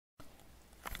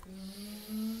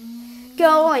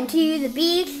Going to the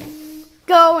beach.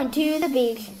 Going to the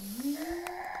beach.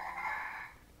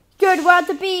 Good, we're at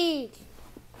the beach.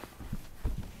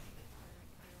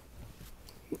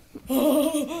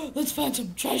 Let's find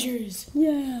some treasures.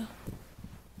 Yeah.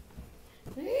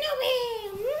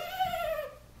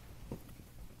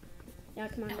 Yeah,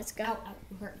 come on, let's go.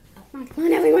 Come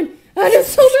on, everyone. Oh, there's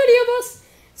so many of us.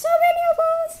 So many of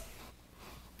us.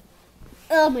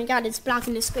 Oh my god, it's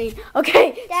blocking the screen.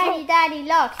 Okay. Daddy,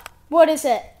 look. What is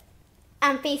it?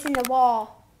 I'm facing the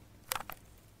wall.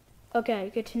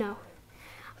 Okay, good to know.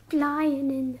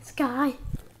 Flying in the sky.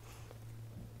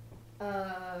 What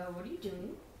are you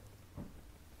doing?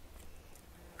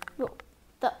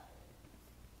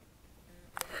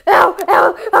 Ow,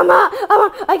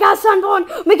 I got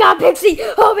sunborn. We got Pixie.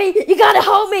 Help me. You gotta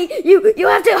help me. You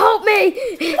have to help me.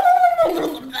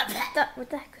 What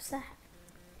the heck was that?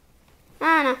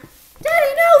 I don't know.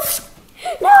 Daddy,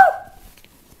 no.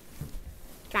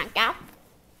 Drunk out.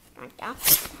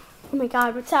 Oh my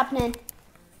god, what's happening?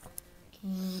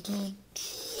 What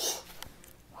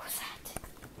was that?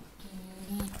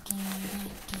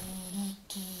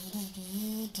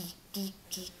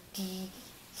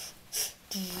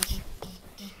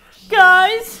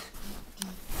 Guys!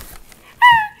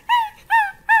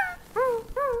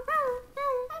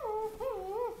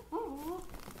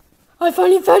 I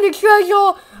finally found a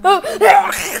treasure!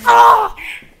 Oh.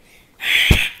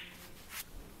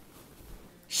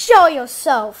 Show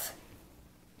yourself!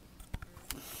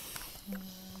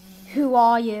 Who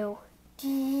are you?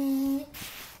 Oh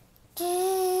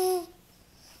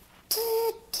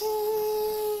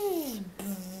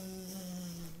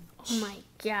my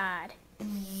god.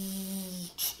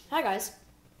 Hi guys.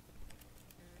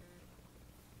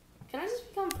 Can I just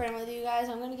become friends with you guys?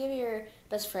 I'm gonna give you your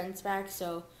best friends back,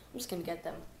 so I'm just gonna get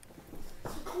them.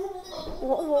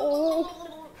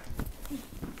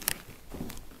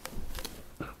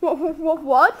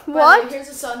 What? Here's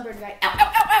a sunburn guy.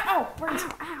 Ow! Burns.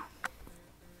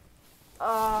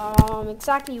 Ow.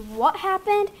 Exactly what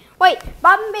happened? Wait,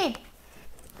 Bob and Babe.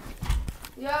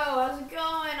 Yo, how's it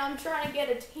going? I'm trying to get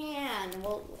a tan.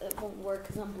 Well, it won't work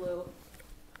because I'm blue.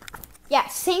 Yeah,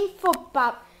 same for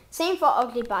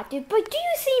Uglydolls, dude. But do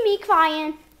you see me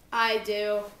crying? I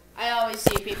do. I always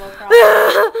see people cry.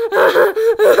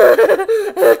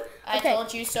 I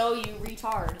told you so, you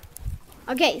retard.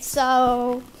 Okay,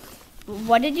 so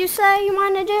what did you say you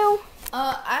want to do?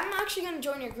 I'm actually going to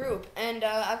join your group, and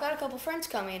I've got a couple friends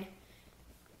coming.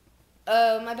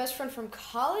 My best friend from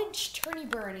college, Turny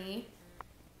Bernie.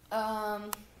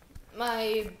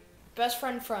 My best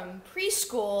friend from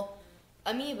preschool,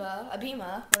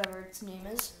 Abima, whatever its name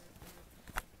is.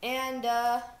 And,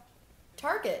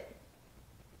 Target.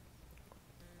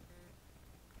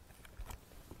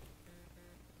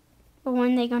 But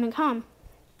when are they going to come?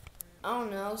 I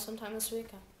don't know, sometime this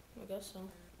week, I guess so.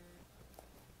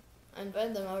 I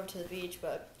invited them over to the beach,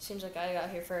 but it seems like I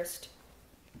got here first.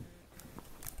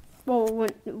 Well,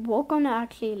 we're going to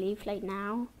actually leave like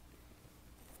now.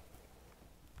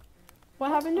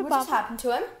 What happened to Bob? What just happened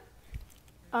to him?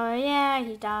 Oh yeah,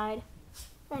 he died.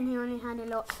 And he only had a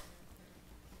lot.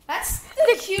 That's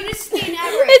the cutest thing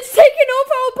ever. It's taking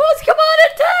over our bus. Come on,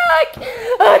 attack!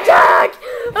 Attack!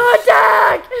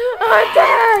 Attack!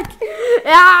 Attack!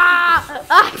 Ah!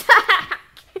 Attack!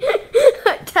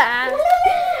 Attack!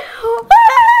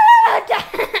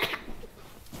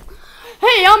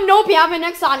 Hey, I'm Nope. You have an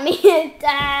X on me.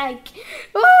 Attack!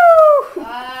 Woo!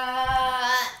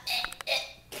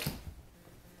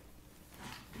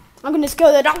 I'm gonna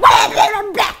scare the dog.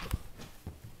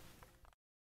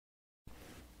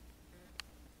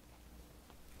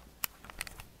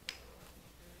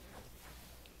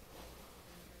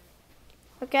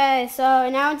 Okay, so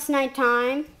now it's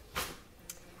nighttime.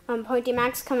 Pointy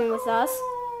Max coming with us.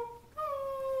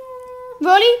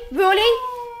 Rolly?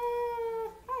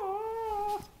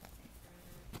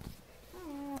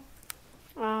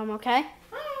 Okay.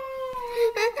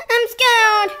 I'm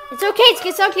scared. It's okay,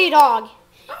 it's a ugly dog.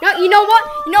 No, you know what?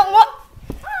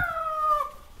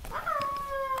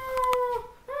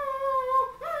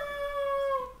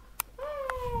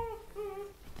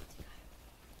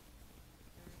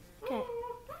 Okay.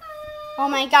 Oh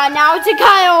my god, now it's a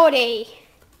coyote.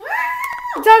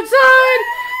 It's outside.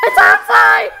 It's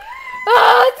outside.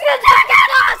 Oh, it's gonna attack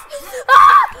us.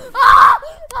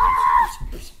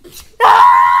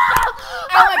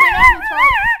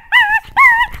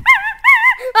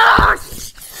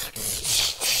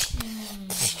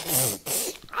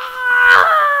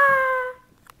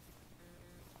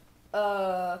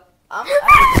 Oh my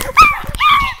god,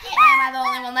 am I the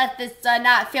only one let this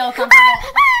not feel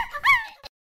comfortable?